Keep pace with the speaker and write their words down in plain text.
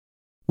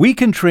We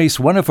can trace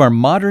one of our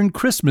modern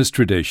Christmas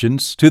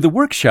traditions to the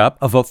workshop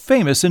of a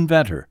famous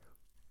inventor.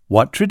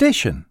 What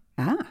tradition?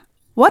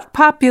 What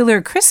popular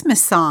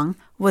Christmas song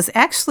was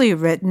actually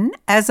written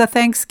as a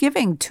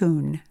Thanksgiving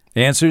tune?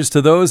 Answers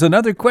to those and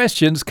other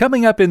questions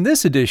coming up in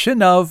this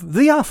edition of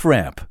The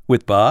Off-Ramp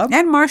with Bob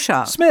And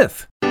Marcia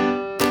Smith.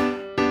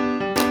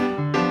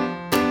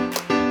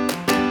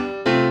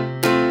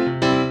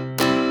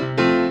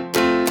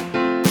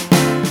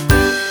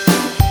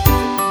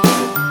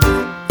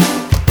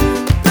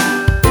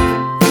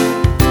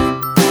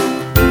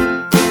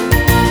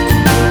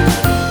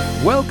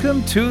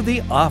 Welcome to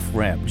The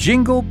Off-Ramp.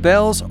 Jingle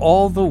bells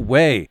all the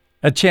way.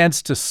 A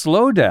chance to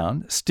slow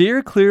down,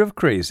 steer clear of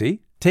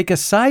crazy, take a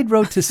side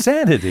road to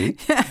sanity,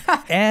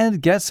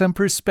 and get some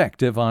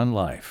perspective on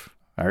life.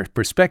 Our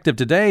perspective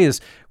today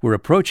is we're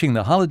approaching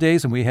the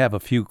holidays, and we have a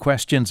few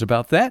questions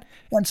about that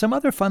and some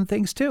other fun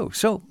things too.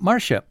 So,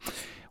 Marcia,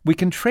 we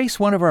can trace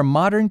one of our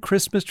modern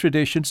Christmas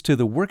traditions to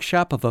the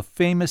workshop of a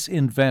famous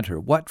inventor.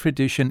 What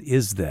tradition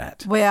is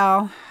that?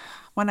 Well,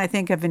 when I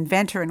think of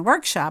inventor and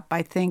workshop,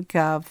 I think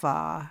of...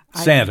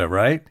 Santa,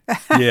 right?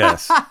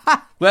 Yes.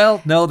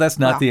 Well, no, that's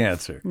not the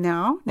answer.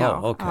 No.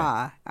 Oh, okay.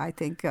 I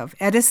think of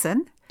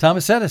Edison.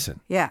 Thomas Edison.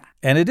 Yeah.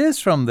 And it is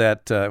from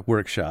that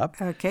workshop.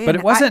 Okay. But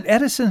it wasn't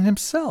Edison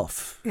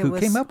himself who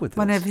came up with this.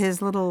 One of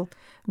his little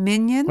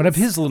minions. One of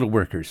his little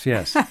workers,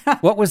 yes.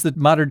 What was the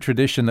modern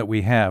tradition that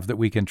we have that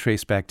we can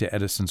trace back to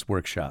Edison's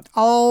workshop?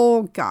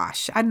 Oh,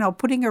 gosh. I don't know.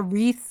 Putting a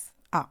wreath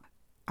up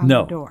on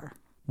the door.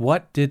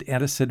 What did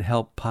Edison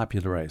help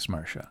popularize,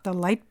 Marcia? The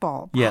light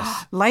bulb.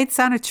 Yes. Lights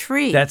on a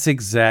tree. That's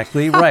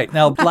exactly right.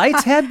 Now,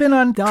 lights had been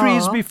on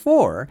trees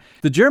before.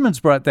 The Germans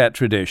brought that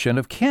tradition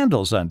of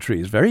candles on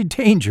trees. Very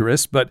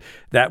dangerous, but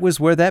that was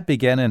where that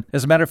began. And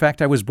as a matter of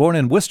fact, I was born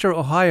in Worcester,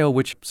 Ohio,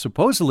 which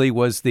supposedly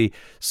was the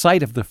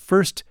site of the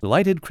first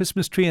lighted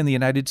Christmas tree in the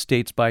United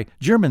States by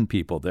German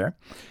people there.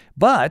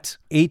 But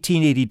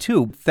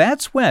 1882,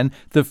 that's when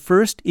the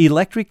first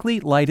electrically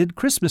lighted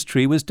Christmas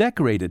tree was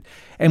decorated.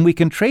 And we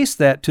can trace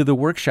that to the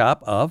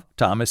workshop of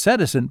Thomas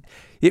Edison.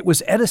 It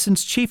was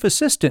Edison's chief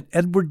assistant,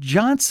 Edward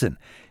Johnson,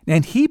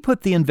 and he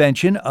put the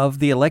invention of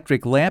the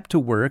electric lamp to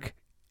work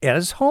at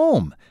his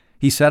home.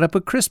 He set up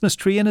a Christmas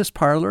tree in his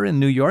parlor in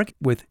New York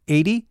with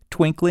 80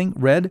 twinkling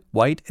red,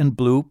 white, and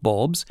blue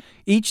bulbs,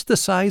 each the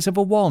size of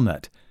a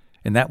walnut.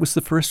 And that was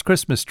the first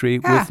Christmas tree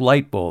with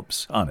light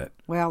bulbs on it.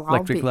 Well,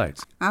 electric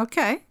lights.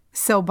 Okay.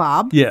 So,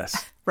 Bob.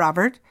 Yes.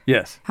 Robert.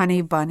 Yes.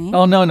 Honey Bunny.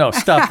 Oh, no.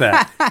 Stop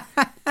that.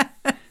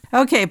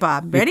 Okay,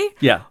 Bob. Ready?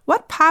 Yeah.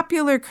 What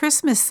popular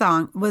Christmas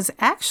song was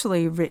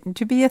actually written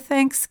to be a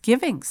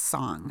Thanksgiving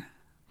song?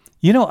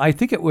 You know, I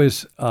think it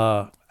was,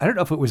 I don't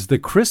know if it was the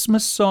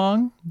Christmas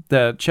song,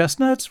 the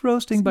chestnuts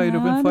roasting by an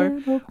open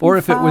fire, or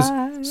if it was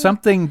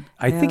something,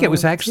 I think it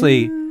was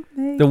actually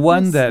the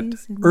one that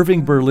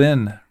Irving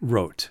Berlin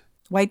wrote.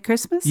 White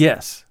Christmas?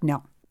 Yes.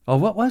 No. Oh,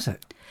 what was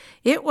it?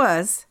 It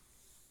was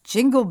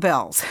Jingle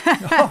Bells.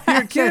 Oh,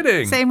 you're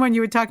kidding. Same one you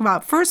were talking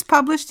about. First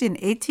published in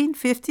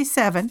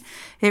 1857,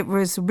 it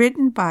was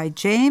written by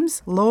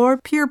James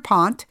Lord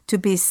Pierpont to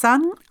be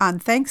sung on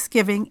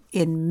Thanksgiving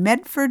in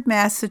Medford,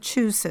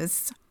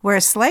 Massachusetts,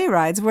 where sleigh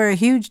rides were a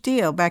huge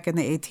deal back in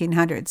the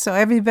 1800s. So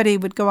everybody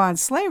would go on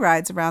sleigh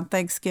rides around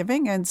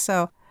Thanksgiving, and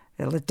so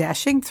they were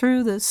dashing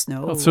through the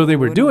snow. Oh, so they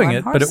were doing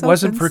it, but it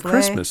wasn't for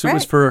Christmas. It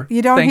was for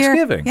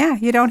Thanksgiving.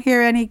 You don't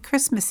hear any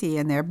Christmassy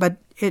in there, but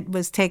it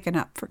was taken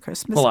up for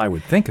Christmas. Well, I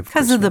would think of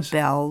Christmas. Because of the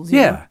bells.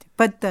 Yeah.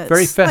 But the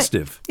very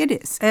festive. It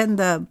is. And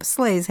the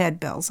sleighs had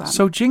bells on them.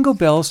 So Jingle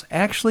Bells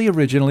actually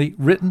originally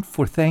written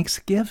for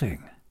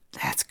Thanksgiving.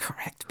 That's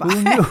correct, Bob.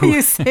 Who knew?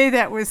 You say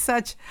that with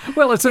such...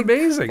 Well, it's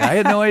amazing. I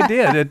had no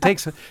idea. It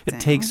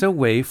takes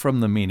away from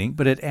the meaning,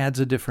 but it adds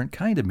a different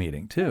kind of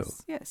meaning, too.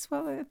 Yes.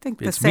 Well, I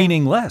think it's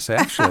meaningless,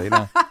 actually.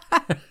 No.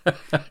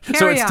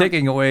 So it's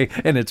taking away,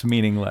 and it's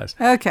meaningless.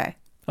 Okay.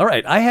 All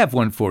right. I have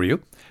one for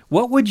you.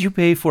 What would you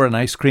pay for an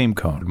ice cream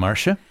cone,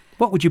 Marcia?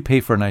 What would you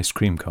pay for an ice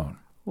cream cone?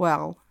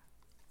 Well,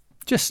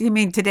 just... You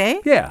mean today?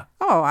 Yeah.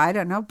 Oh, I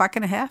don't know,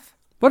 $1.50.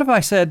 What if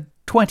I said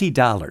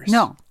 $20?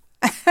 No.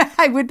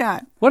 I would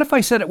not. What if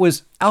I said it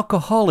was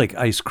alcoholic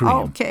ice cream?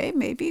 Okay,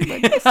 maybe.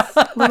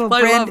 Little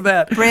I love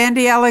that.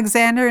 Brandy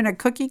Alexander in a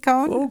cookie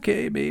cone?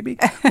 Okay, maybe.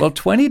 Well,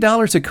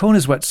 $20 a cone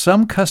is what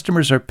some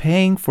customers are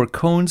paying for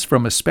cones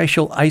from a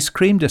special ice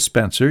cream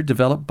dispenser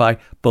developed by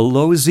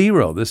Below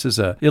Zero. This is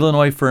an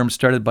Illinois firm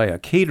started by a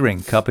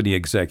catering company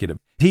executive.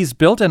 He's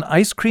built an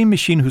ice cream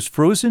machine whose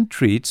frozen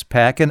treats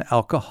pack an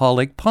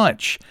alcoholic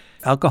punch.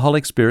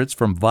 Alcoholic spirits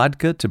from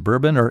vodka to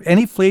bourbon or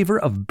any flavor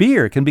of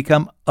beer can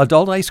become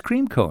adult ice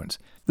cream cones.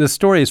 This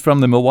story is from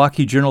the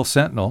Milwaukee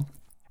Journal-Sentinel,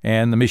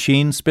 and the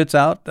machine spits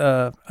out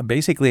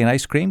basically an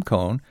ice cream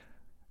cone,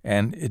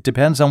 and it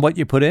depends on what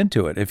you put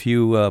into it. If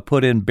you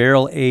put in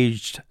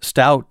barrel-aged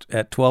stout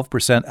at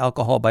 12%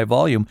 alcohol by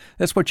volume,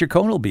 that's what your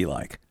cone will be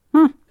like.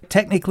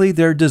 Technically,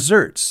 they're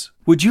desserts.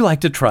 Would you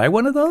like to try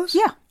one of those?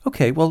 Yeah.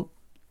 Okay, well,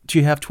 do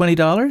you have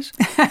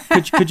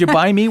 $20? Could you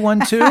buy me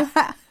one too?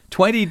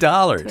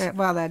 $20.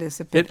 Well, that is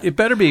a bit. It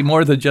better be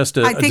more than just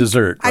a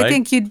dessert, right? I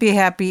think you'd be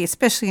happy,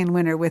 especially in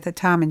winter, with a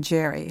Tom and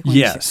Jerry.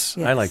 Yes,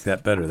 I like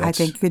that better. I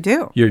think you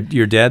do.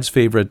 Your dad's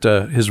favorite,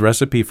 his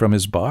recipe from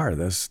his bar.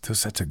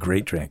 That's a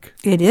great drink.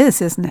 It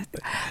is, isn't it?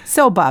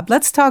 So, Bob,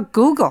 let's talk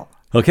Google.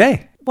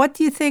 Okay. What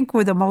do you think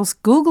were the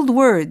most Googled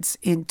words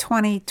in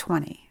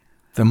 2020?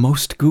 The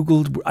most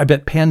Googled, I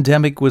bet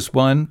pandemic was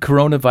one.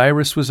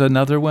 Coronavirus was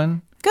another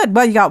one. Good.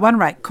 Well, you got one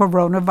right.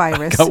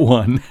 Coronavirus. Got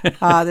one.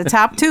 The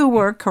top two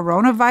were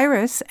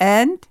coronavirus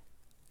and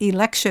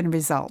election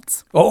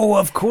results. Oh,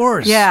 of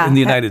course. Yeah. In the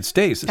United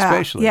States,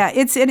 especially. Yeah.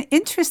 It's an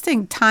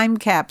interesting time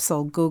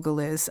capsule, Google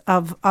is,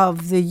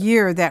 of the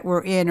year that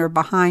we're in or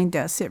behind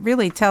us. It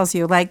really tells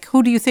you, like,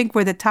 who do you think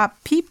were the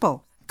top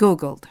people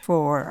Googled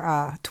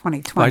for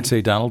 2020? I'd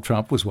say Donald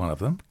Trump was one of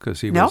them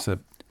because he was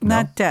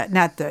not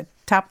the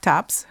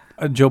tops.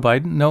 Joe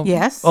Biden? No.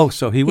 Yes. Oh,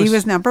 so he was. He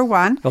was number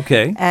one.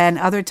 Okay. And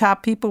other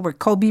top people were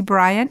Kobe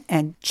Bryant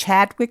and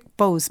Chadwick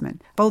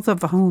Boseman, both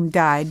of whom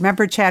died.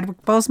 Remember,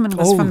 Chadwick Boseman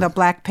was from the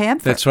Black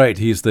Panther. That's right.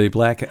 He's the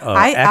black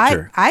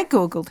actor. I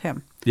Googled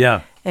him.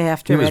 Yeah.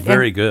 After he was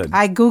very good.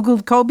 I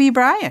Googled Kobe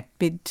Bryant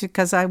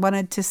because I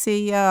wanted to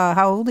see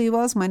how old he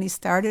was when he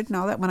started and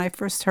all that when I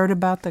first heard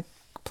about the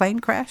plane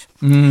crash.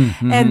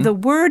 Mm-hmm. And the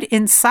word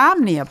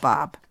insomnia,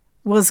 Bob,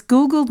 was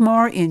Googled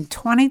more in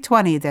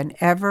 2020 than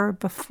ever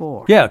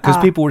before. Yeah, because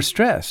people were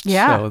stressed.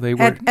 Yeah. So they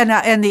were.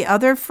 And the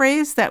other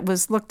phrase that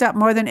was looked up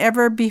more than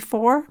ever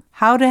before,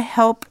 how to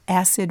help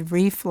acid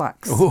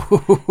reflux.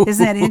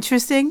 Isn't that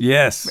interesting?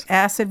 Yes.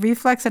 Acid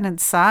reflux and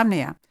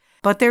insomnia.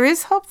 But there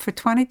is hope for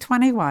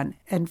 2021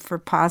 and for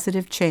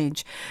positive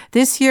change.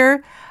 This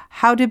year,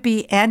 how to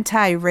be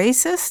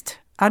anti-racist,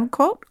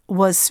 unquote,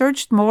 was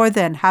searched more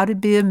than how to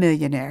be a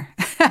millionaire.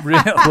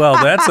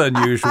 Well, that's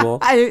unusual.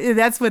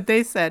 That's what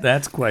they said.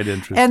 That's quite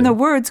interesting. And the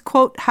words,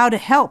 quote, how to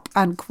help,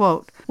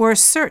 unquote, were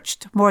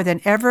searched more than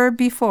ever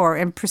before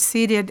and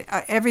preceded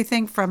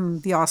everything from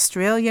the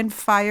Australian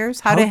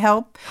fires, how to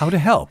help,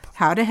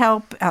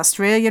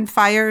 Australian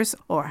fires,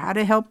 or how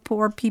to help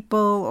poor people,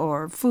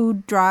 or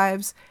food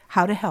drives,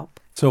 how to help.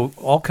 So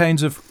all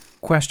kinds of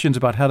questions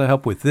about how to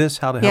help with this,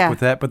 how to help with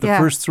that, but the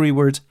first three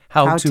words,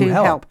 how to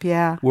help,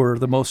 were some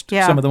of the most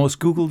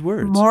Googled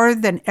words. More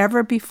than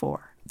ever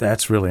before.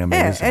 That's really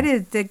amazing. Yeah,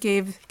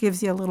 it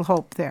gives you a little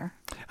hope there.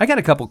 I got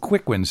a couple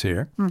quick ones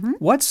here. Mm-hmm.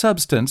 What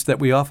substance that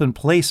we often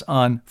place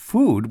on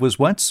food was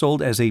once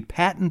sold as a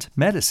patent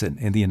medicine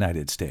in the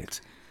United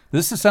States?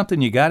 This is something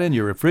you got in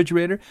your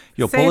refrigerator.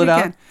 You'll pull it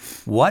out.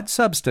 What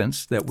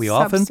substance that we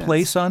often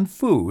place on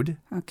food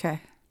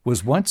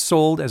was once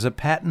sold as a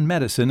patent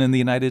medicine in the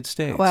United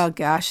States? Well,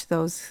 gosh,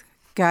 those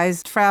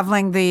guys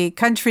traveling the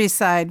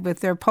countryside with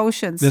their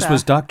potions. This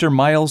was Dr.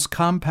 Miles'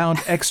 compound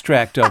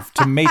extract of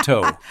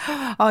tomato.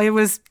 Oh, it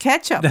was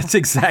ketchup. That's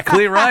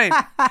exactly right.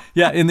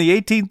 Yeah, in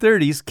the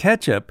 1830s,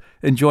 ketchup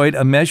enjoyed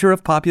a measure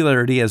of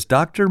popularity as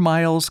Dr.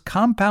 Miles'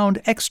 compound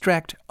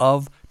extract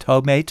of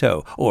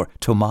tomato or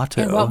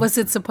tomato. And what was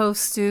it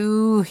supposed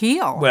to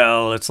heal?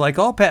 Well, it's like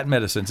all patent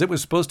medicines. It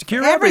was supposed to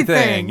cure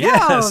everything.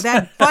 Yes. Oh,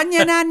 that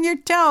bunion on your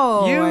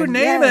toe. You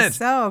name it.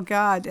 Oh,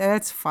 God,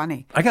 that's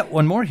funny. I got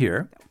one more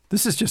here.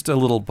 This is just a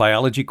little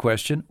biology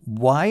question.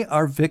 Why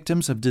are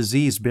victims of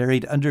disease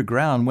buried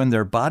underground when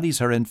their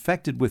bodies are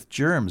infected with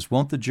germs?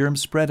 Won't the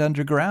germs spread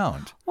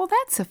underground? Well,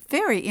 that's a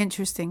very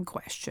interesting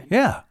question.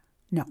 Yeah.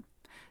 No,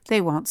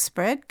 they won't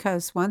spread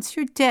because once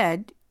you're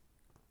dead,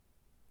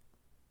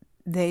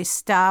 they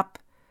stop.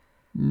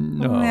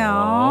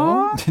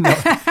 No.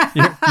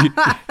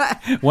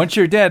 Once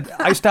you're dead,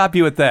 I stop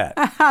you at that.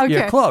 Okay.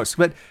 You're close.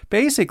 But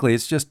basically,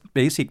 it's just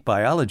basic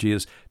biology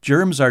is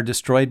germs are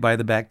destroyed by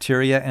the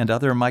bacteria and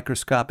other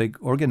microscopic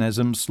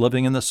organisms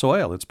living in the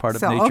soil. It's part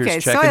of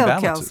nature's check and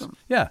balances. Kills them,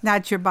 yeah.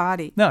 Not your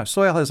body. No,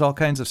 soil has all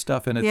kinds of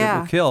stuff in it that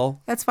will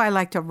kill. That's why I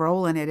like to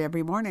roll in it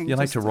every morning. You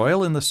like to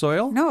roil in the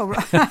soil? No.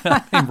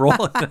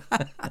 Roll in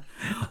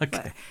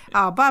Okay.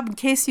 Bob, in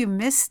case you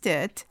missed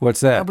it.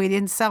 What's that? We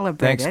didn't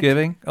celebrate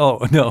Thanksgiving? Oh,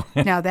 no.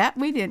 Now that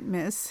we didn't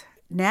miss.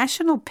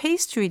 National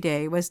Pastry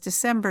Day was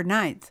December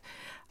 9th.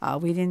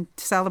 We didn't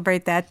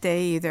celebrate that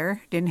day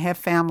either. Didn't have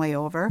family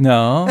over.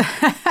 No.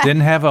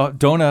 Didn't have a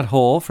donut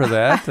hole for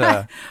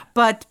that.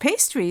 But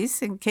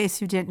pastries, in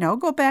case you didn't know,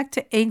 go back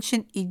to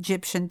ancient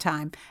Egyptian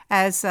time,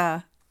 as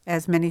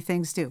many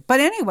things do. But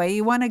anyway,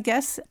 you want to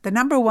guess the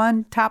number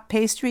one top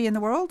pastry in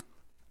the world?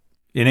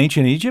 In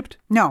ancient Egypt?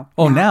 No.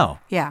 Oh,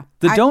 now? Yeah.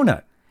 The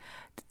donut.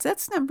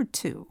 That's number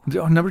two.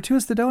 Oh, number two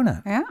is the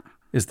donut. Yeah.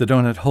 Is the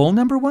donut hole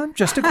number one?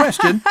 Just a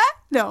question.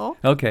 No.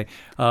 Okay.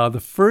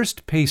 The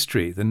first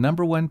pastry, the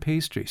number one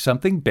pastry,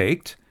 something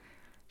baked,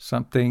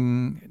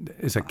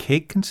 is a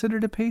cake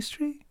considered a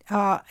pastry?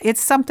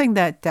 It's something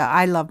that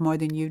I love more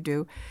than you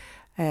do.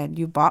 And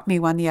you bought me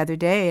one the other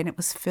day, and it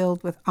was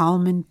filled with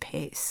almond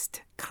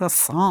paste.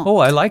 Croissant. Oh,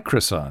 I like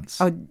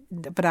croissants. Oh,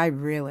 but I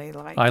really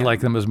like them. I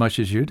like them as much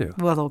as you do.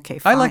 Well, okay,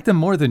 fine. I like them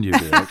more than you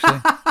do, actually.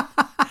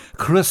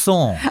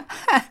 Croissant.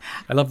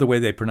 I love the way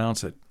they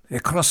pronounce it. A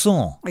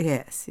croissant.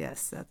 Yes,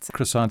 that's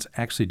Croissants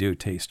actually do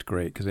taste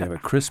great because they have a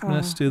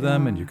crispness to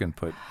them, and you can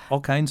put all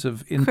kinds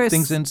of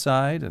things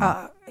inside. And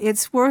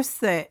it's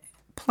worth the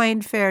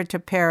plane fare to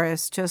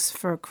Paris just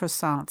for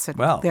croissants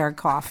and their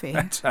coffee.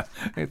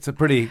 It's a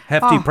pretty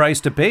hefty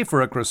price to pay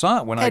for a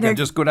croissant when I can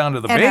just go down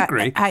to the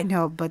bakery. I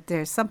know, but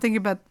there's something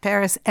about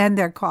Paris and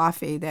their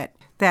coffee,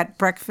 that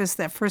breakfast,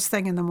 that first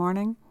thing in the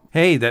morning.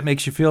 Hey, that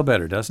makes you feel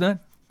better, doesn't it?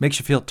 Makes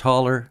you feel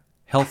taller,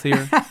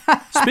 healthier.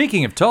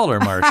 Speaking of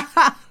taller, Marsh.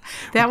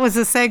 That was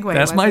a segue.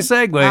 That's my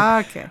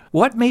segue. Okay.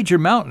 What major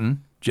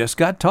mountain just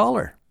got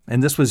taller?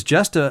 And this was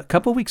just a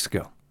couple weeks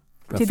ago.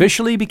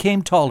 Officially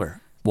became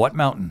taller. What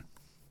mountain?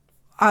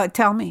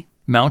 Tell me.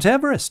 Mount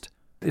Everest.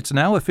 It's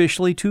now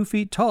officially 2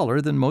 feet taller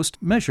than most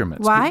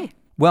measurements. Why?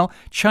 Well,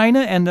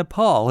 China and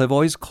Nepal have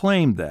always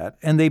claimed that,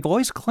 and they've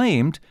always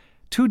claimed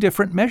 2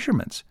 different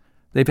measurements.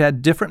 They've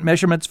had different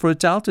measurements for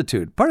its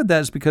altitude. Part of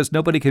that is because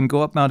nobody can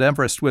go up Mount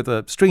Everest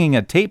with stringing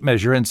a tape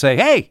measure and say,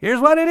 hey, here's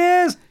what it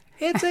is.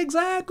 It's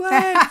exactly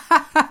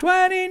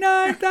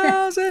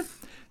 29,000.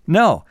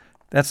 No,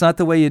 that's not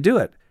the way you do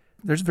it.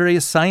 There's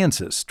various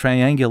sciences,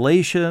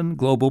 triangulation,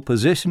 global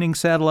positioning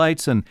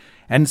satellites, and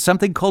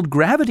something called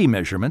gravity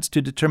measurements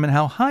to determine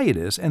how high it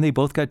is, and they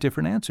both got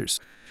different answers.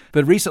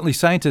 But recently,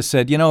 scientists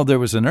said, there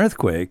was an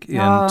earthquake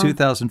in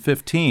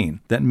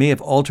 2015 that may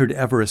have altered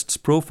Everest's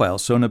profile.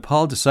 So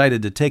Nepal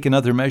decided to take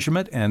another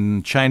measurement,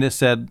 and China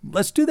said,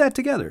 let's do that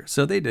together.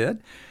 So they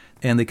did,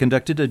 and they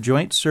conducted a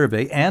joint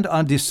survey. And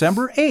on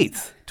December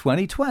 8th,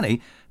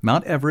 2020,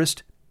 Mount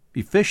Everest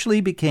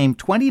officially became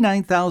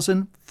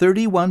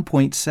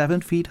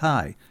 29,031.7 feet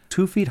high,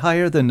 2 feet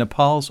higher than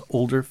Nepal's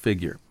older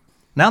figure.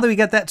 Now that we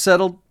got that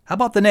settled, how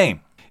about the name?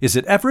 Is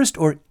it Everest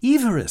or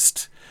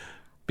Everest?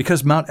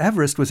 Because Mount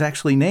Everest was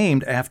actually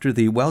named after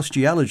the Welsh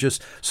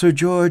geologist Sir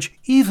George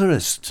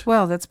Everest.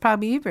 Well, that's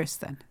probably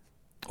Everest then.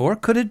 Or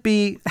could it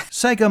be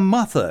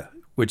Sagamotha,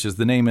 which is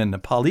the name in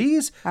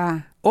Nepalese,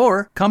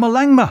 or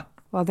Kamalangma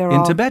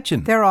in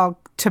Tibetan? They're all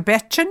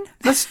Tibetan?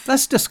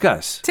 Let's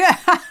discuss.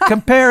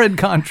 Compare and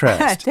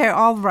contrast. They're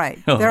all right.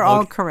 They're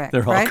all correct.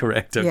 They're right? all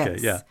correct. Okay,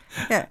 yes.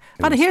 Yeah.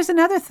 But here's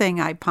another thing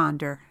I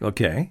ponder.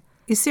 Okay.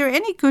 Is there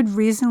any good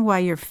reason why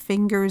your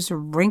fingers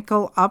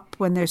wrinkle up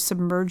when they're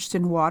submerged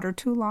in water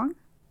too long?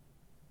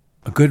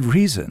 A good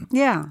reason?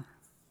 Yeah.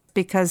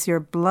 Because your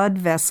blood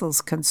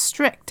vessels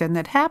constrict, and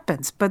that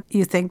happens. But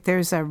you think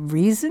there's a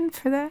reason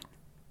for that?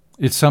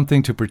 It's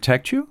something to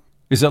protect you?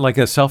 Is it like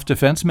a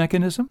self-defense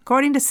mechanism?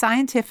 According to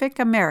Scientific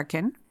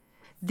American,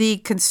 the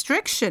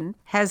constriction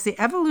has the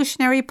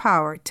evolutionary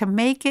power to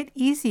make it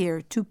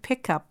easier to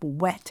pick up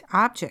wet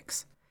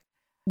objects.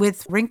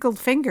 With wrinkled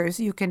fingers,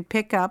 you can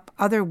pick up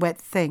other wet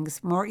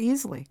things more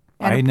easily.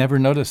 And I never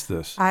noticed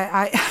this.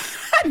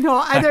 No,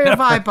 either have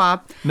I,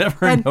 Bob.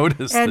 Never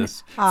noticed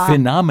this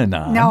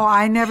phenomenon. No,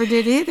 I never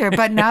did either.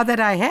 But now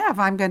that I have,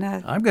 I'm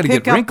gonna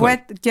get wrinkly.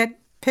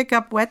 Pick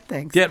up wet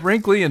things. Get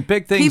wrinkly and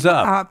pick things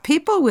up.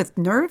 People with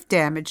nerve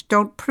damage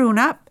don't prune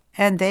up,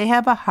 and they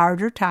have a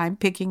harder time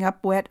picking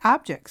up wet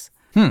objects.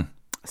 So,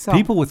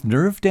 people with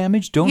nerve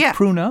damage don't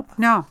prune up?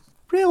 No.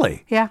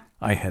 Really? Yeah.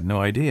 I had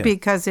no idea.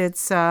 Because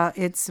it's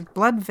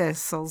blood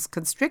vessels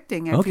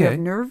constricting. If you have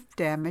nerve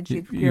damage,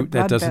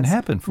 that doesn't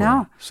happen for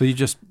you. So you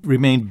just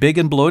remain big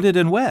and bloated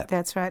and wet.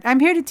 That's right. I'm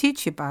here to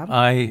teach you, Bob.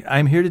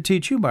 I'm here to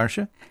teach you,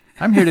 Marcia.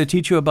 I'm here to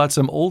teach you about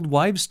some old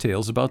wives'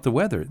 tales about the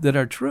weather that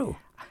are true.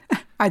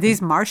 Are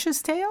these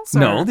Marcia's tales?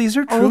 No, these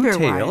are true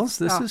tales.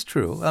 This is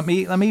true. Let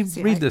me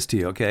read this to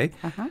you, okay?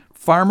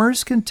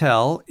 Farmers can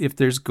tell if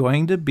there's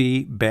going to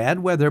be bad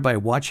weather by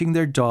watching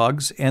their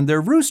dogs and their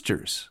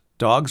roosters.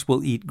 Dogs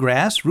will eat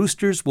grass.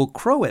 Roosters will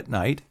crow at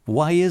night.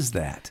 Why is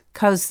that?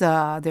 Because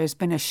there's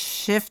been a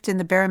shift in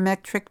the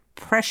barometric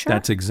pressure?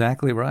 That's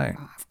exactly right.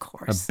 Of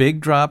course. A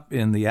big drop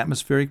in the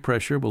atmospheric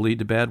pressure will lead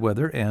to bad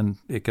weather, and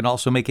it can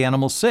also make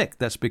animals sick.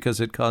 That's because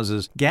it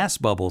causes gas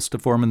bubbles to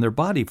form in their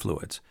body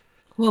fluids.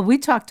 Well, we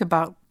talked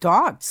about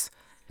dogs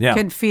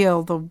can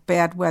feel the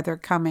bad weather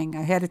coming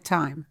ahead of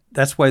time.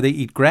 That's why they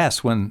eat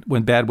grass when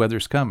bad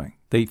weather's coming.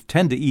 They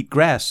tend to eat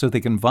grass so they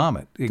can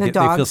vomit.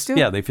 Dogs do?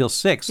 Yeah, they feel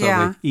sick, so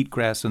they eat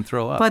grass and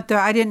throw up. But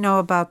I didn't know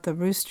about the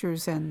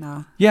roosters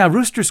and... Yeah,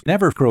 roosters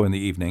never crow in the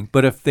evening,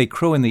 but if they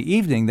crow in the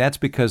evening, that's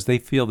because they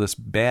feel this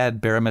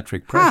bad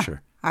barometric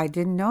pressure. I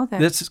didn't know that.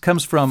 This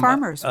comes from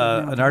Farmers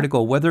an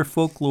article, Weather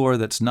Folklore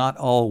That's Not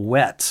All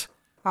Wet,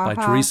 by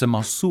Teresa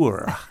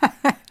Masur.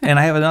 And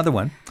I have another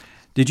one.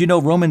 Did you know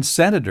Roman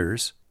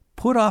senators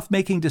put off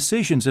making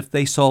decisions if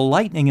they saw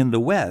lightning in the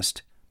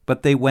west,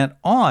 but they went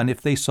on if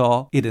they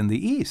saw it in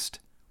the east?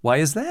 Why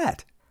is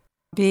that?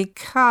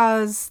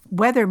 Because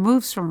weather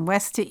moves from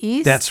west to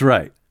east. That's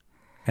right.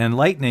 And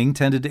lightning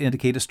tended to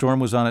indicate a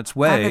storm was on its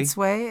way. On its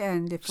way,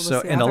 and if it was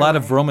the and a lot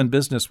of Roman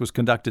business was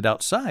conducted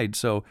outside.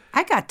 So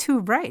I got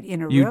 2 right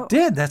in a row. You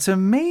did. That's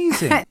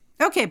amazing.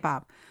 Okay,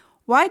 Bob.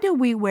 Why do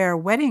we wear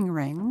wedding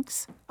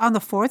rings on the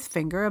 4th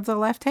finger of the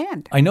left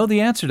hand? I know the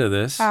answer to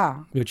this,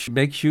 which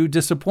makes you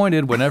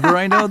disappointed whenever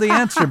I know the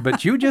answer,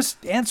 but you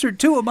just answered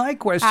 2 of my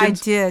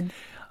questions. I did.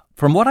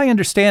 From what I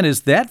understand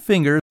is that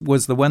finger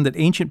was the one that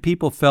ancient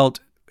people felt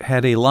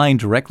had a line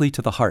directly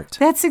to the heart.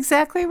 That's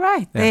exactly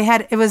right.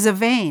 Yeah. It was a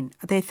vein.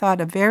 They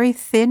thought a very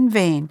thin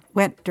vein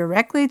went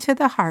directly to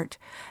the heart,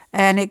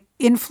 and it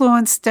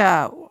influenced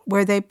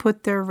where they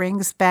put their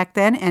rings back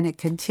then, and it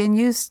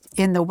continues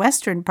in the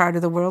western part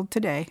of the world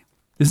today.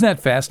 Isn't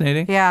that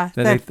fascinating? Yeah,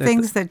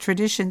 the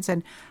traditions,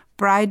 and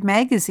Bride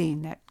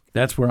magazine.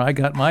 That's where I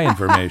got my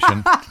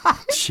information.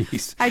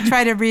 Jeez. I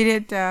try to read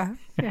it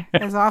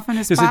as often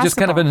as possible. Is it just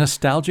kind of a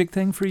nostalgic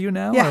thing for you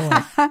now?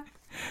 Yeah.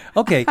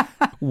 Okay.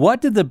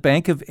 What did the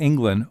Bank of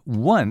England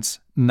once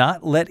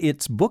not let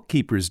its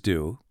bookkeepers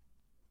do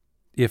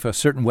if a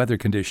certain weather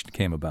condition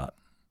came about?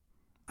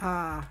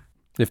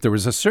 If there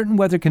was a certain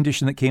weather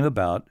condition that came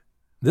about,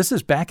 this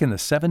is back in the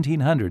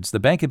 1700s, the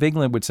Bank of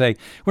England would say,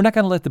 we're not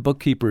going to let the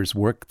bookkeepers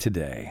work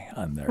today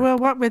on their... Well,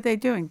 what were they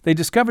doing? They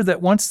discovered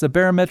that once the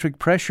barometric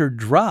pressure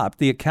dropped,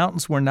 the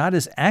accountants were not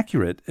as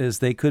accurate as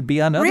they could be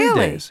on other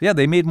days. Yeah,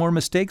 they made more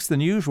mistakes than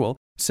usual.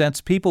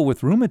 Since people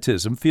with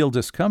rheumatism feel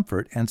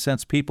discomfort, and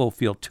since people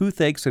feel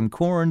toothaches and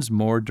corns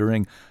more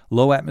during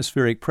low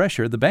atmospheric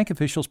pressure, the bank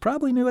officials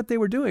probably knew what they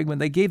were doing when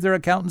they gave their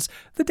accountants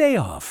the day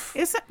off.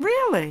 Is it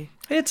really?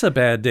 It's a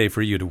bad day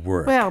for you to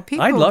work. Well,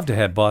 I'd love to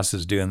have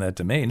bosses doing that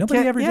to me.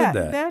 Nobody ever did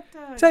that.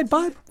 Say,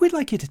 Bob, we'd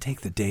like you to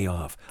take the day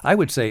off. I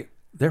would say,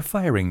 they're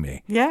firing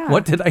me. Yeah.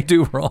 What did I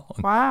do wrong?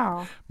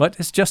 Wow. But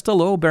it's just a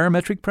low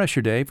barometric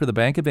pressure day for the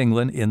Bank of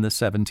England in the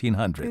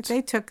 1700s.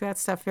 They took that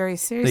stuff very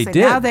seriously. They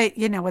did. Now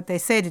you know what they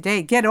say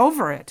today, get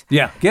over it.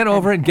 Yeah, get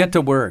over it, get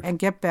to work. And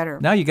get better.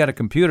 Now you got a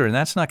computer, and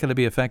that's not going to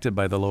be affected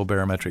by the low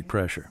barometric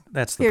pressure.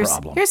 That's the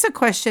problem. Here's a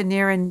question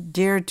near and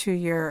dear to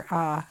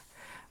your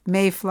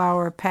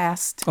Mayflower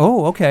past.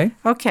 Oh, okay.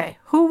 Okay.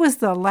 Who was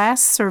the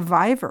last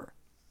survivor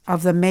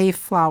of the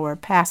Mayflower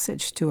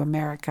passage to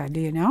America? Do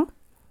you know?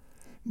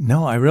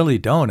 No, I really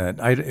don't.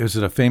 Is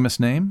it a famous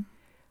name?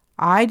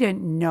 I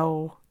didn't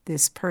know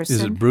this person.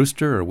 Is it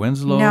Brewster or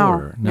Winslow?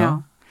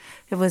 No.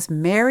 It was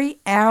Mary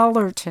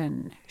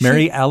Allerton.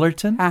 Mary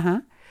Allerton?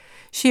 Uh-huh.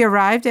 She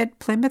arrived at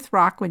Plymouth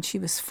Rock when she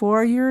was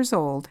 4 years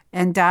old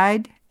and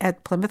died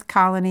at Plymouth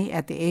Colony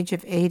at the age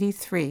of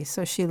 83.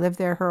 So she lived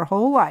there her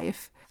whole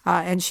life.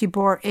 And she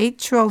bore 8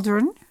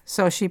 children,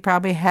 so she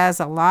probably has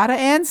a lot of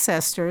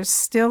ancestors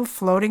still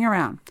floating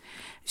around.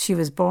 She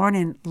was born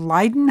in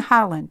Leiden,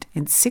 Holland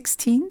in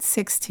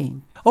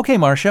 1616. Okay,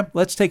 Marcia,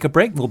 let's take a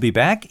break. We'll be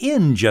back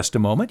in just a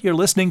moment. You're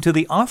listening to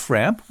The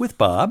Off-Ramp with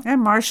Bob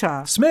and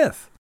Marcia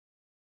Smith.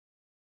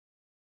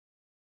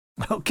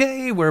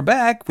 Okay, we're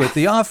back with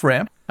The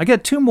Off-Ramp. I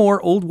got 2 more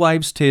old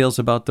wives' tales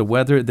about the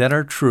weather that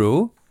are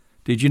true.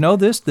 Did you know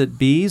this, that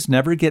bees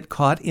never get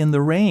caught in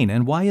the rain?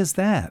 And why is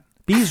that?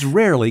 Bees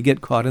rarely get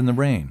caught in the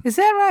rain. Is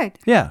that right?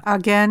 Yeah.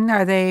 Again,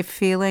 are they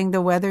feeling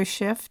the weather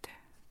shift?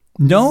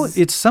 No,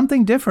 it's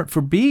something different.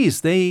 For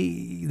bees,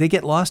 they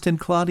get lost in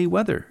cloudy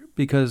weather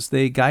because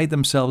they guide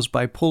themselves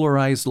by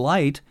polarized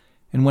light.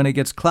 And when it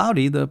gets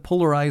cloudy, the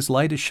polarized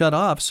light is shut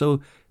off. So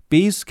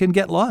bees can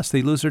get lost.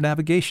 They lose their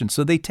navigation.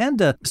 So they tend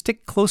to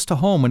stick close to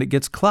home when it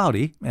gets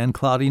cloudy. And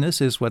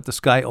cloudiness is what the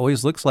sky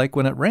always looks like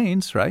when it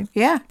rains, right?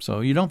 Yeah.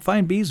 So you don't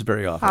find bees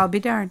very often. I'll be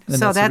darned. And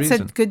so that's a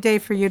good day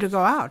for you to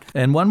go out.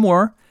 And one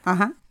more.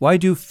 Uh-huh. Why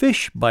do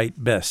fish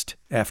bite best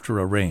after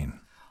a rain?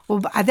 Well,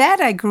 that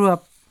I grew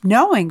up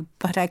knowing,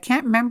 but I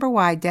can't remember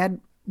why.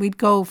 Dad, we'd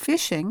go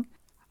fishing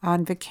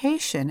on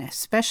vacation,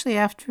 especially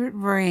after it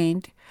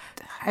rained.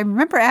 I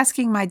remember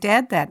asking my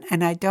dad that,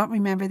 and I don't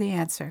remember the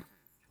answer.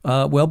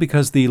 Well,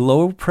 because the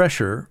low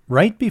pressure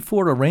right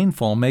before a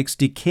rainfall makes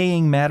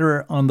decaying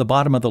matter on the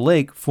bottom of the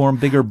lake form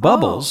bigger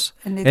bubbles,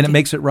 and it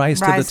makes it rise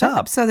to the top.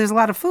 Up. So there's a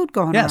lot of food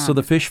going on. Yeah, so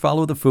the fish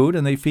follow the food,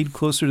 and they feed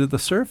closer to the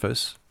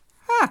surface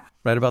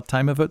right about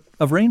time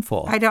of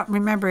rainfall. I don't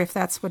remember if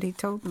that's what he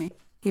told me.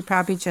 He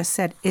probably just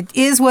said, it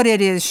is what it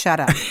is, shut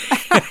up.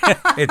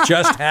 It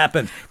just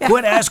happened.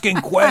 Quit asking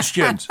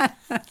questions.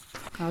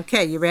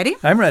 Okay, you ready?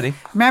 I'm ready.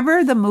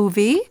 Remember the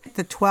movie,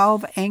 The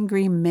 12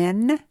 Angry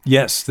Men?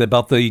 Yes,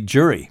 about the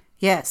jury.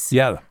 Yes.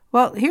 Yeah.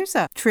 Well, here's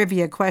a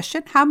trivia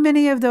question. How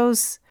many of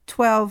those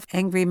 12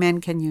 angry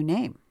men can you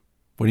name?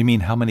 What do you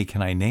mean, how many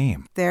can I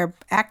name? Their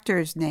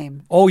actors'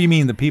 name. Oh, you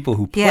mean the people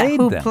who played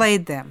them? Yeah, who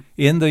played them.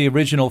 In the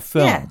original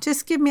film. Yeah,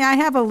 just give me, I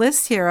have a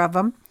list here of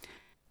them.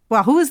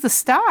 Well, who is the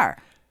star?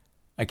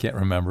 I can't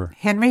remember.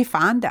 Henry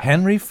Fonda.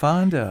 Henry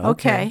Fonda.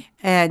 Okay.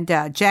 And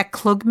Jack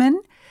Klugman,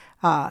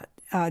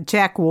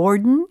 Jack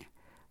Warden,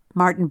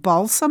 Martin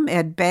Balsam,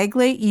 Ed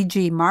Begley,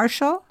 E.G.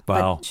 Marshall.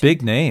 Wow,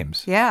 big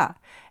names. Yeah.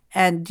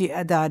 And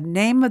the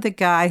name of the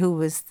guy who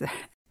was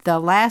the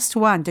last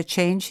one to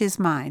change his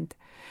mind,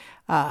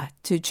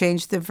 to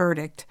change the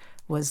verdict,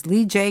 was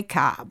Lee J.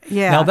 Cobb.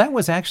 Yeah. Now, that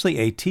was actually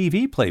a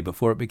TV play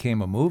before it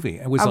became a movie.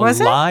 It was was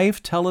a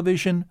live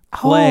television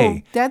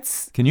play. Oh,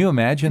 that's... Can you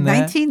imagine that?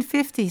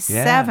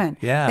 1957.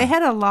 Yeah. They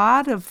had a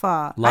lot of...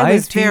 live I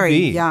was TV. very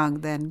young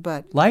then,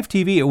 but... Live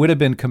TV, it would have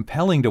been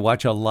compelling to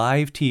watch a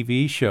live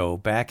TV show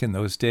back in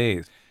those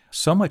days.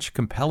 So much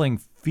compelling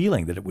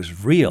feeling that it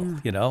was real,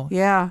 you know?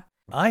 Yeah.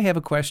 I have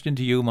a question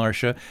to you,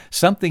 Marcia.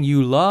 Something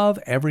you love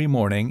every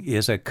morning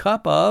is a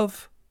cup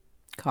of...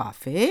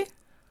 Coffee.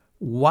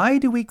 Why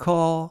do we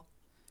call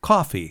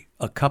coffee,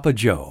 a cup of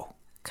joe?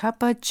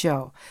 Cup of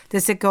Joe.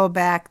 Does it go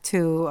back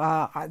to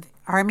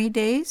Army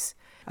days?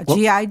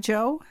 G.I.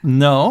 Joe?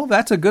 No,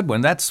 that's a good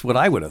one. That's what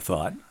I would have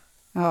thought.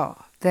 Oh,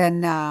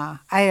 then I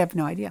have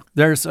no idea.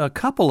 There's a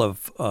couple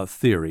of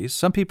theories.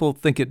 Some people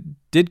think it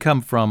did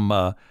come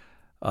from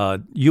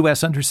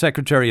U.S.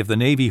 Undersecretary of the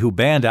Navy who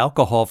banned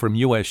alcohol from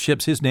U.S.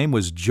 ships. His name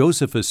was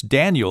Josephus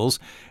Daniels,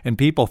 and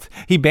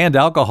he banned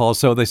alcohol,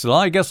 so they said,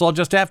 I guess I'll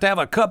just have to have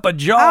a cup of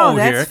joe here. Oh,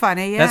 that's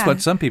funny, yeah. That's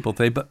what some people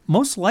think, but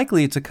most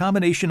likely it's a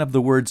combination of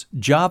the words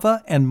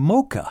Java and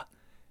mocha,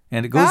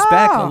 and it goes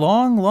back a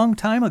long, long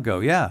time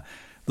ago, yeah.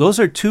 Those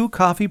are two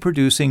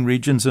coffee-producing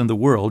regions in the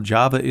world.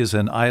 Java is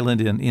an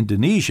island in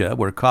Indonesia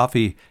where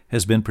coffee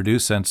has been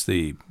produced since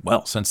the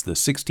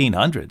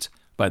 1600s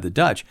by the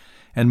Dutch.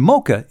 And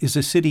Mocha is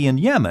a city in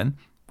Yemen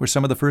where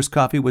some of the first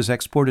coffee was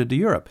exported to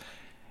Europe.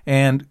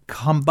 And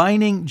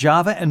combining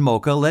Java and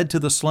Mocha led to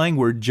the slang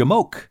word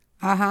jamoke.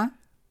 Uh-huh.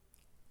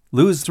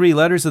 Lose 3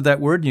 letters of that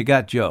word and you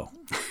got Joe.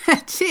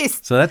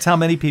 Jeez. So that's how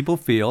many people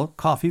feel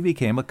coffee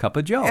became a cup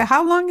of Joe.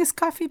 How long has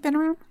coffee been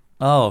around?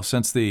 Oh,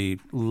 since the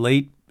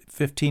late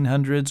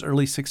 1500s,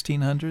 early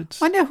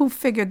 1600s. Wonder who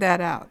figured that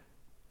out.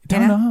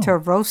 Don't know. To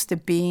roast a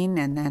bean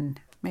and then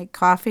make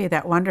coffee,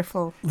 that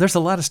wonderful. There's a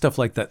lot of stuff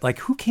like that. Like,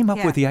 who came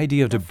up with the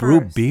idea to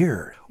brew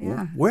beer?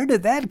 Yeah. Where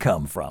did that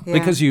come from? Yeah.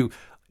 Because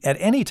at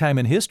any time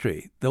in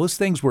history, those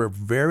things were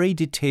very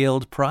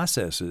detailed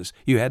processes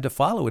you had to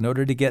follow in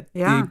order to get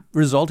the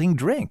resulting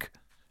drink.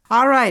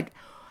 All right.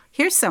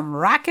 Here's some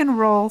rock and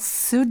roll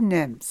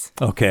pseudonyms.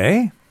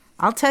 Okay.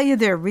 I'll tell you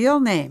their real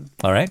name.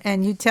 All right.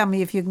 And you tell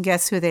me if you can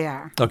guess who they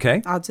are.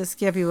 Okay. I'll just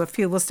give you a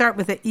few. We'll start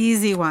with the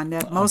easy one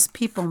that most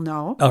people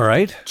know. All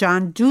right.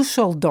 John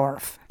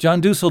Dusseldorf.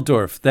 John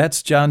Dusseldorf.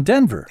 That's John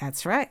Denver.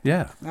 That's right.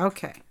 Yeah.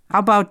 Okay. How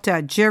about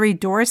Jerry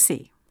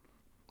Dorsey?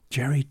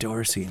 Jerry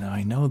Dorsey. Now,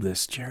 I know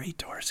this. Jerry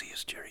Dorsey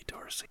is Jerry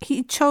Dorsey.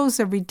 He chose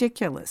a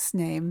ridiculous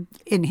name.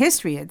 In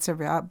history,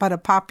 but a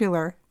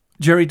popular.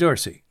 Jerry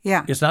Dorsey.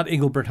 Yeah. It's not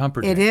Engelbert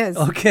Humperdinck. It is.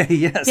 Okay,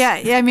 yes.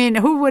 Yeah, I mean,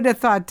 who would have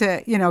thought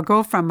to,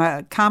 go from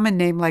a common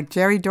name like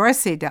Jerry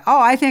Dorsey to,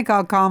 I think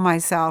I'll call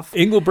myself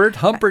Engelbert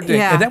Humperdinck.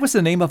 Yeah. And that was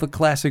the name of a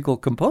classical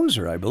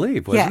composer, I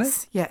believe, wasn't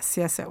it? Yes,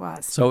 it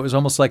was. So it was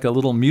almost like a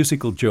little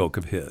musical joke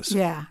of his.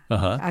 Yeah,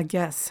 I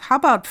guess. How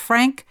about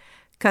Frank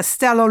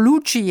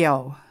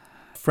Castelloluccio?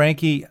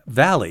 Frankie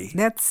Valli.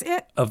 That's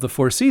it. Of the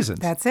Four Seasons.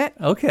 That's it.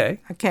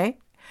 Okay. Okay.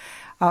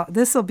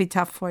 This will be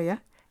tough for you.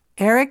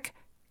 Eric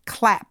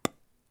Clapp.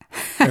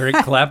 Eric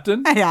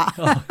Clapton? Yeah.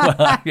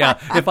 Yeah.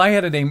 If I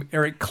had a name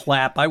Eric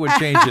Clapp, I would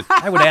change it.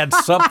 I would add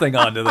something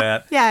onto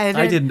that. Yeah.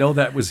 I didn't know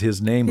that was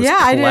his name. Was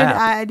Clapp.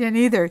 I didn't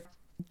either.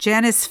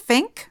 Janice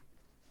Fink?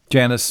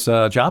 Janis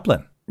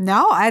Joplin.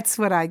 No, that's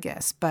what I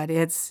guess, but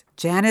it's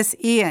Janice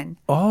Ian.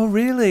 Oh,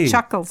 really?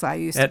 Chuckles, I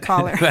used to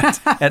call her.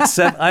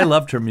 I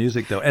loved her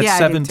music, though, at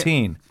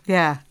 17.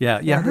 Yeah.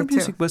 Her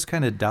music was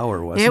kind of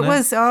dour, wasn't it? It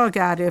was, oh,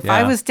 God. If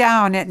I was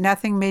down,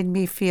 nothing made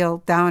me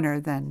feel downer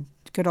than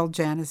good old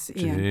Janice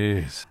Ian.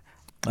 Jeez.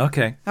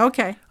 Okay.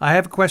 Okay. I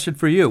have a question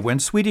for you. When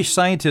Swedish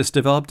scientists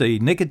developed a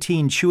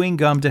nicotine chewing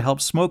gum to help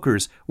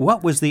smokers,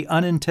 what was the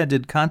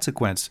unintended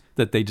consequence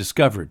that they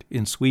discovered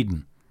in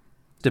Sweden?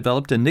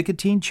 Developed a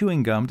nicotine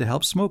chewing gum to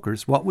help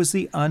smokers. What was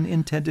the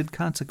unintended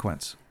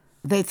consequence?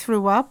 They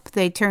threw up.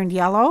 They turned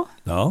yellow.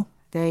 No.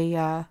 They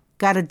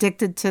got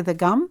addicted to the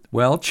gum.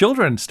 Well,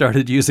 children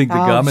started using the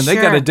gum, and they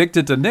got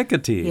addicted to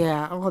nicotine.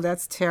 Yeah. Oh,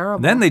 that's terrible.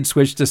 And then they'd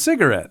switch to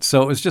cigarettes.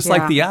 So it was just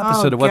like the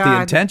opposite of what the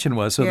intention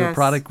was. So the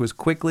product was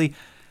quickly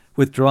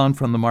withdrawn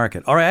from the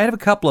market. All right, I have a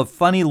couple of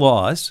funny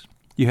laws.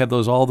 You have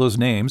all those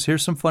names.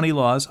 Here's some funny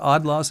laws,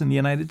 odd laws in the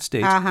United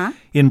States.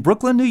 In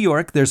Brooklyn, New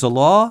York, there's a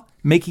law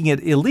making it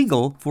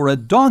illegal for a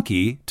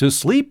donkey to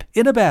sleep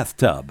in a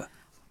bathtub.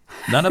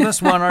 None of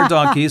us want our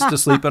donkeys to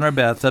sleep in our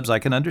bathtubs. I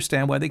can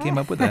understand why they came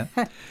up with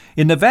that.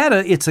 In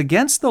Nevada, it's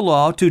against the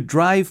law to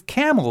drive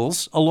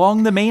camels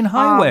along the main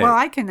highway. Well,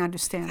 I can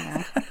understand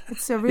that.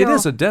 It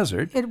is a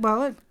desert.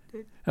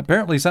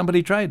 Apparently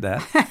somebody tried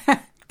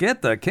that.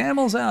 Get the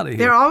camels out of here.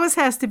 There always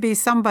has to be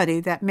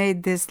somebody that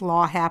made this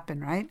law happen,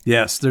 right?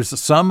 Yes, there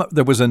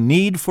was a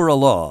need for a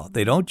law.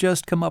 They don't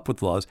just come up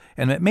with laws.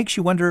 And it makes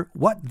you wonder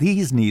what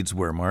these needs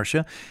were,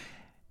 Marcia.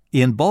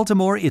 In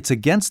Baltimore, it's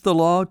against the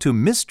law to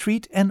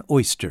mistreat an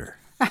oyster.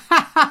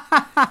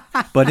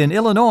 But in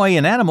Illinois,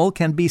 an animal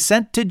can be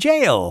sent to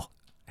jail.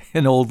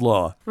 An old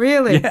law.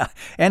 Really? Yeah.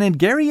 And in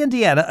Gary,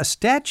 Indiana, a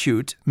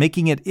statute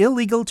making it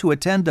illegal to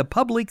attend a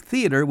public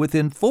theater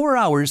within 4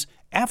 hours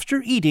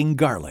after eating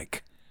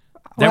garlic.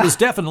 There was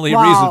definitely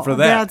a reason for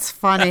that. That's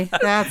funny.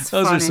 Those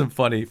are some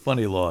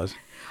funny laws.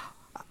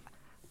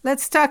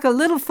 Let's talk a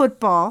little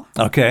football.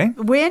 Okay.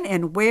 When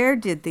and where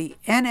did the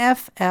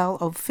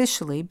NFL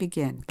officially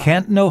begin?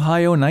 Canton,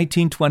 Ohio,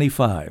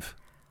 1925.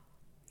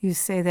 You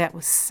say that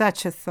with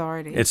such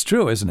authority. It's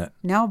true, isn't it?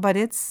 No, but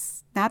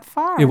it's not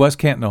far. It was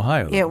Canton,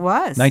 Ohio, though. It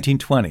was.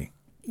 1920.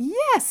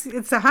 Yes,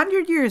 it's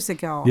 100 years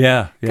ago.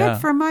 Yeah.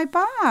 Good for my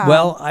Bob.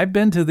 Well, I've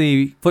been to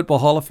the Football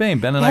Hall of Fame.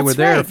 Ben and I were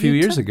there a few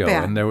years ago,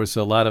 Ben. and there was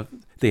a lot of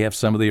They have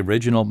some of the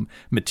original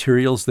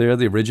materials there,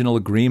 the original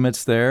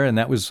agreements there, and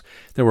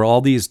there were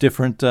all these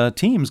different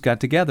teams got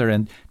together,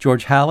 and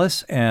George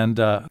Halas and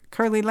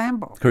Curly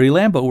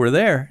Lambeau were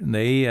there, and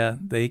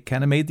they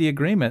kind of made the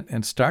agreement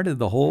and started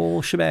the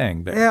whole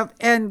shebang there. Yeah,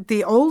 and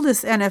the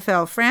oldest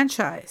NFL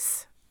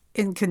franchise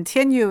in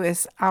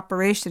continuous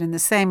operation in the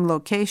same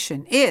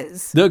location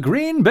is the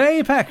Green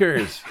Bay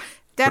Packers.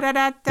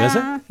 Da-da-da-da. Is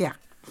it? Yeah.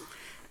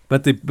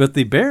 But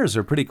the Bears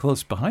are pretty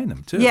close behind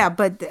them, too. Yeah,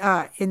 but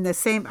in the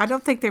same, I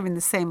don't think they're in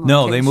the same location.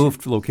 No, they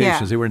moved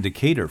locations. Yeah. They were in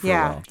Decatur for a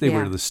while. They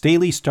were the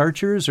Staley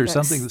Starchers or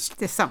something.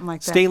 Something like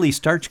that. Staley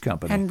Starch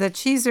Company. And the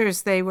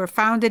Cheesers, they were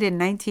founded in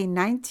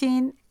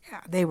 1919.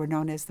 They were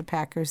known as the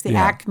Packers, the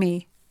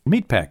Acme.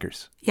 Meat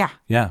Packers. Yeah.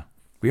 Yeah.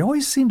 We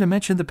always seem to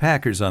mention the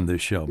Packers on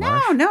this show,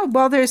 Marsh. No.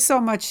 Well, there's so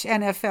much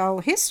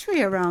NFL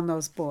history around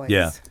those boys.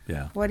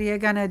 Yeah. What are you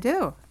going to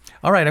do?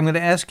 All right, I'm going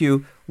to ask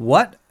you,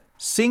 what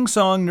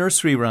sing-song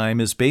nursery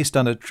rhyme is based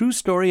on a true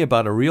story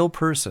about a real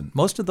person?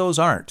 Most of those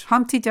aren't.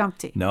 Humpty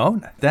Dumpty.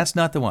 No, that's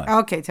not the one.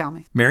 Okay, tell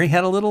me. Mary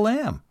Had a Little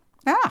Lamb.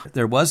 Ah.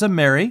 There was a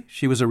Mary.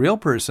 She was a real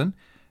person.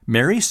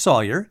 Mary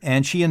Sawyer,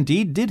 and she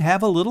indeed did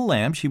have a little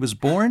lamb. She was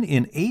born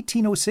in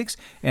 1806,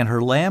 and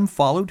her lamb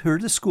followed her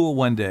to school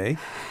one day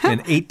in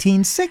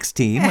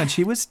 1816 when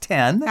she was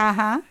 10.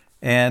 Uh-huh.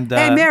 And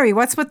hey, Mary,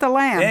 what's with the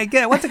lamb? Hey,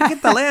 get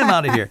the lamb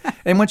out of here.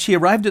 And when she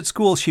arrived at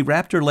school, she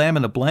wrapped her lamb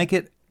in a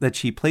blanket that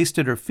she placed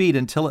at her feet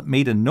until it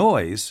made a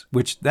noise,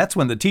 that's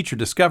when the teacher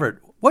discovered,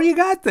 what do you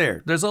got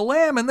there? There's a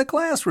lamb in the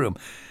classroom.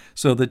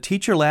 So the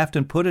teacher laughed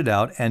and put it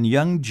out, and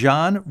young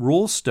John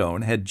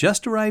Rollstone had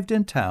just arrived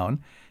in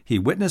town. He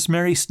witnessed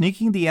Mary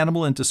sneaking the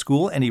animal into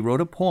school, and he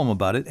wrote a poem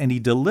about it, and he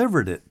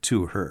delivered it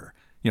to her.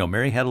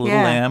 Mary had a little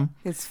lamb.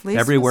 Its fleece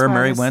Everywhere was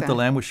Mary went, the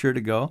lamb was sure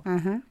to go.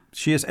 Uh-huh.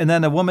 And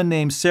then a woman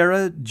named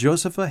Sarah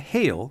Josepha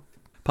Hale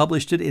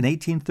published it in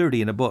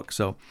 1830 in a book.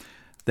 So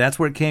that's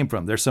where it came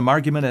from. There's some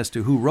argument as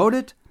to who wrote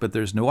it, but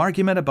there's no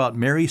argument about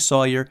Mary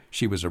Sawyer.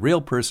 She was a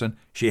real person.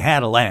 She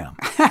had a lamb.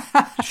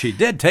 She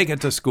did take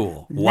it to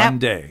school one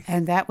day.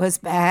 And that was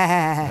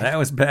bad. That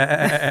was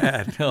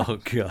bad. Oh,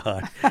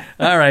 God.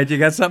 All right, you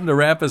got something to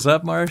wrap us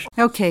up, Marsh?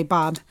 Okay,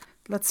 Bob.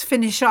 Let's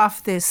finish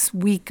off this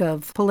week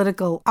of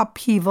political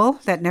upheaval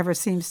that never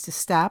seems to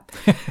stop.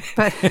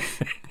 But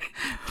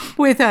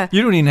with a...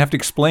 You don't even have to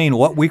explain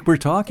what week we're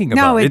talking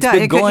about. No, it's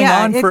been going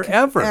on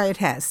forever. It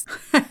has.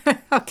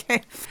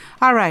 Okay.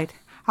 All right.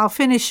 I'll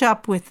finish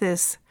up with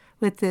this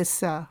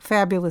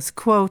fabulous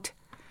quote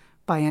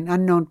by an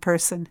unknown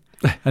person.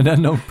 An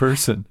unknown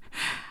person.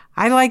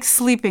 I like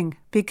sleeping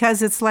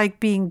because it's like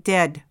being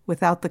dead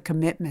without the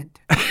commitment.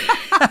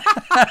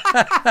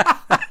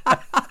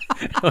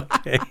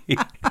 Okay.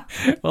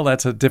 Well,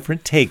 that's a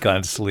different take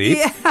on sleep.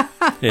 Yeah.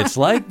 It's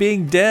like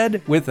being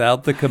dead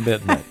without the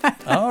commitment.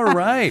 All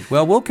right.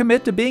 Well, we'll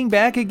commit to being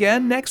back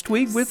again next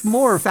week with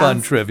more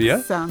fun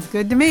trivia. Sounds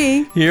good to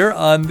me. Here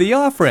on The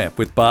Off-Ramp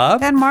with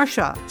Bob and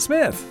Marcia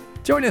Smith.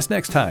 Join us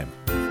next time.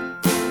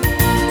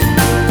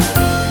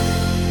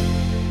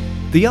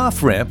 The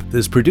Off-Ramp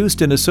is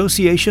produced in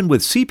association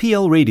with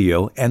CPL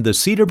Radio and the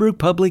Cedarbrook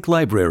Public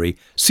Library,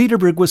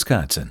 Cedarbrook,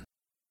 Wisconsin.